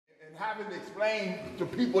having to explain to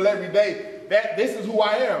people every day that this is who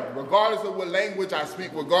I am, regardless of what language I speak,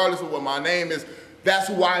 regardless of what my name is. That's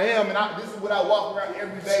who I am, and this is what I walk around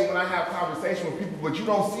every day when I have conversation with people, but you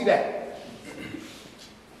don't see that.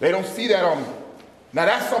 They don't see that on me. Now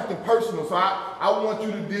that's something personal, so I want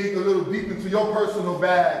you to dig a little deep into your personal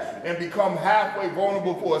bag and become halfway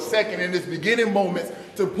vulnerable for a second in this beginning moments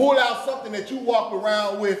to pull out something that you walk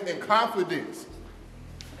around with in confidence,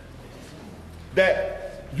 that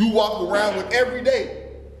you walk around with every day,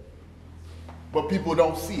 but people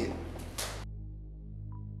don't see it.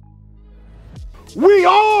 We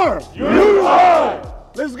are unified.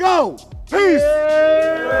 Let's go. Peace.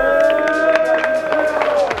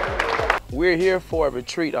 We're here for a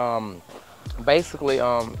retreat. Basically,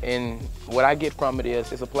 and what I get from it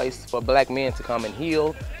is it's a place for black men to come and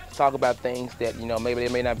heal, talk about things that maybe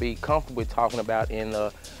they may not be comfortable talking about in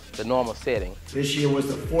the normal setting. This year was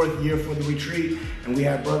the 4th year for the retreat, and we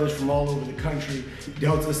had brothers from all over the country: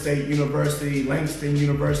 Delta State University, Langston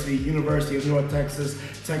University, University of North Texas,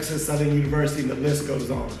 Texas Southern University, and the list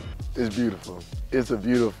goes on. It's beautiful. It's a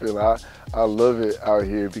beautiful feeling. I love it out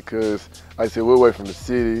here because, like I said, we're away from the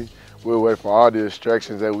city. We're away from all the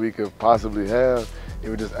distractions that we could possibly have. And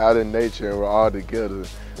we're just out in nature and we're all together.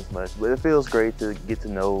 But it feels great to get to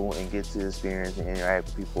know and get to experience and interact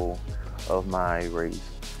with people of my race,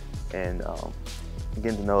 and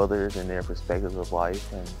getting to know others and their perspectives of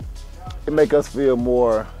life. And it make us feel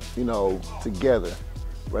more, together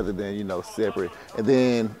rather than, separate. And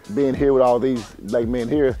then being here with all these black men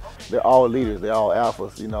here, they're all leaders, they're all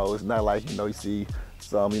alphas. It's not like, you see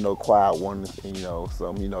some, quiet ones and,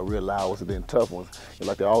 some, real loud ones and then tough ones. It's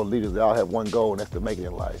like they're all leaders, they all have one goal, and that's to make it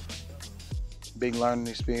in life. Big learning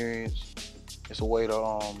experience. It's a way to,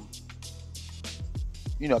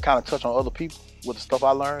 kind of touch on other people with the stuff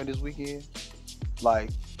I learned this weekend.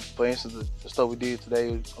 Like, for instance, the stuff we did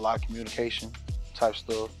today, a lot of communication type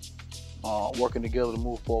stuff, working together to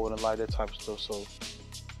move forward and like that type of stuff. So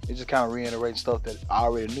it just kind of reiterating stuff that I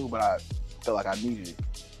already knew, but I felt like I needed it.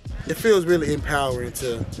 It feels really empowering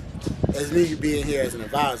to, as me being here as an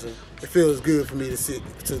advisor, it feels good for me to sit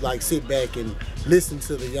back and listen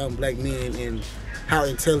to the young black men and how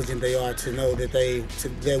intelligent they are, to know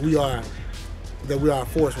that we are a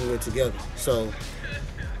force when we're together. So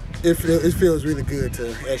it feels really good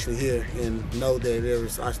to actually hear and know that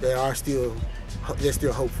there's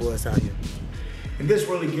still hope for us out here. And this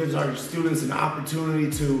really gives our students an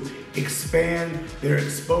opportunity to expand their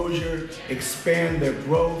exposure, expand their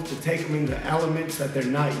growth, to take them into elements that they're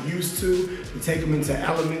not used to take them into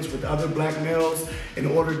elements with other black males in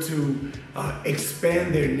order to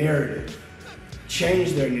expand their narrative,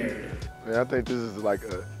 change their narrative. Man, I think this is like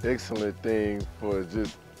an excellent thing for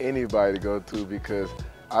just anybody to go to, because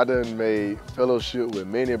I done made fellowship with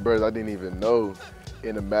many brothers I didn't even know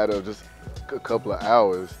in a matter of just a couple of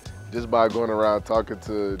hours. Just by going around talking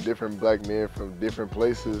to different black men from different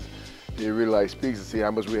places, it really speaks to see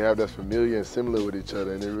how much we have that's familiar and similar with each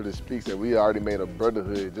other, and it really speaks that we already made a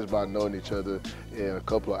brotherhood just by knowing each other in a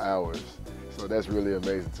couple of hours. So that's really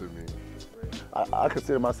amazing to me. I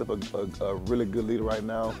consider myself a really good leader right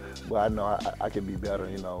now, but I know I can be better,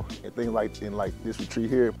 And things like in this retreat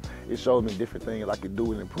here, it shows me different things I can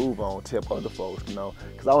do and improve on to help other folks,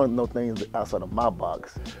 because I want to know things outside of my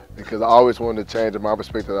box. Because I always wanted to change my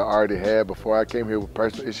perspective I already had before I came here with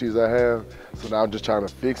personal issues I have. So now I'm just trying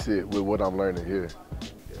to fix it with what I'm learning here.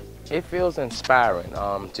 It feels inspiring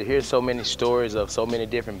to hear so many stories of so many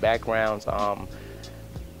different backgrounds.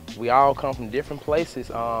 We all come from different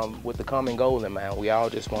places with the common goal in mind. We all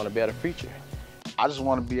just want a better future. I just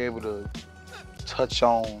want to be able to touch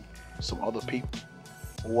on some other people,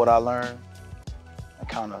 what I learned, and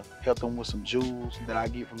kind of help them with some jewels that I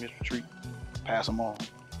get from this retreat, pass them on.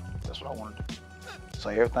 That's what I want to do. So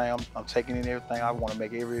everything I'm taking in, everything, I want to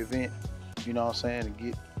make every event, and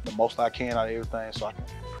get the most I can out of everything so I can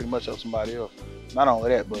pretty much help somebody else. Not only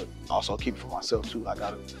that, but also keep it for myself too.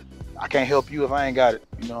 I can't help you if I ain't got it,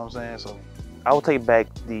 So I will take back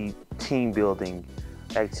the team building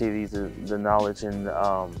activities, the knowledge, and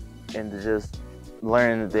to just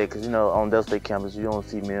learn that, because on Delta State campus you don't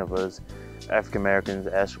see many of us African Americans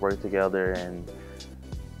actually work together and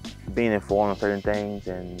being informed on certain things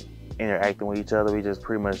and interacting with each other. We just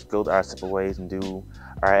pretty much go our separate ways and do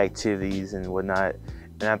our activities and whatnot.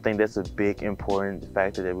 And I think that's a big important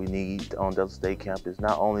factor that we need on Delta State campus,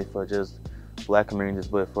 not only for just black communities,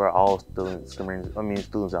 but for all students, students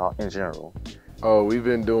in general. Oh, we've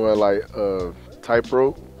been doing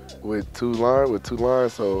tightrope with two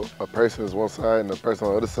lines, so a person is one side and a person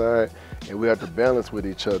on the other side, and we have to balance with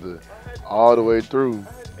each other all the way through.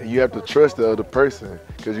 And you have to trust the other person,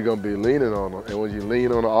 because you're gonna be leaning on them. And when you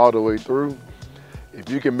lean on them all the way through, if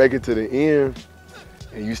you can make it to the end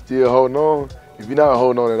and you still holding on, if you're not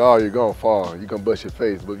holding on at all, you're gonna fall. You're gonna bust your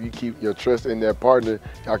face. But if you keep your trust in that partner,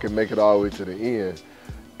 y'all can make it all the way to the end.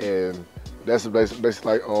 And that's basically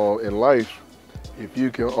like in life. If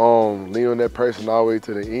you can lean on that person all the way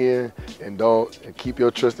to the end and keep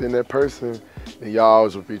your trust in that person, then y'all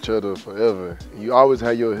always with each other forever. And you always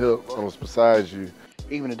have your help beside you.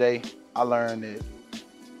 Even today, I learned that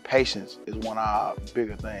patience is one of our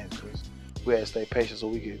bigger things, because we had to stay patient so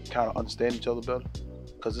we could kind of understand each other better.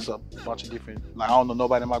 Because it's a bunch of different, like I don't know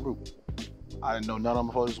nobody in my group. I didn't know none of them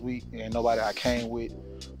before this week, and nobody I came with.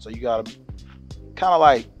 So you gotta kind of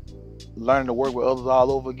like learning to work with others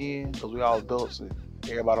all over again, because we all adults and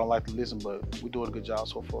everybody don't like to listen, but we're doing a good job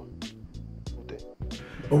so far with that.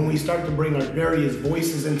 But when we start to bring our various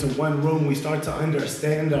voices into one room, we start to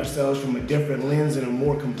understand ourselves from a different lens and a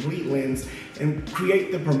more complete lens, and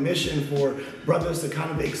create the permission for brothers to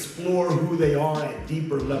kind of explore who they are at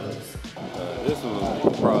deeper levels. This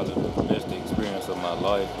was probably the best experience of my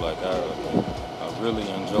life. Like I really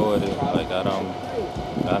enjoyed it. Like I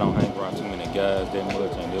don't hang around too many guys that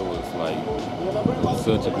much, and it was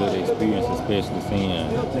such a good experience, especially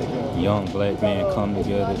seeing young black men come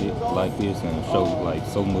together like this and show like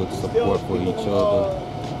so much support for each other.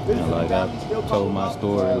 And like I told my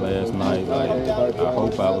story last night, like I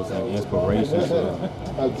hope I was an inspiration to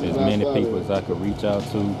as many people as I could reach out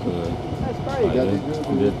to, because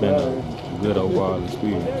it's been a good overall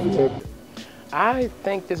experience. I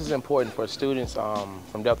think this is important for students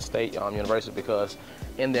from Delta State University, because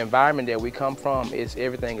in the environment that we come from,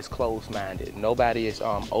 everything is closed-minded. Nobody is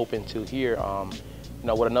open to hear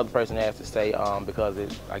what another person has to say, because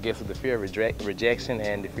I guess of the fear of rejection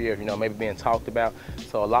and the fear of maybe being talked about.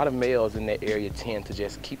 So a lot of males in that area tend to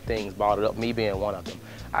just keep things bottled up, me being one of them.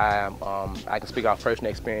 I can speak off personal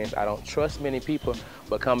experience. I don't trust many people,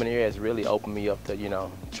 but coming here has really opened me up to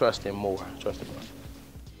trusting more.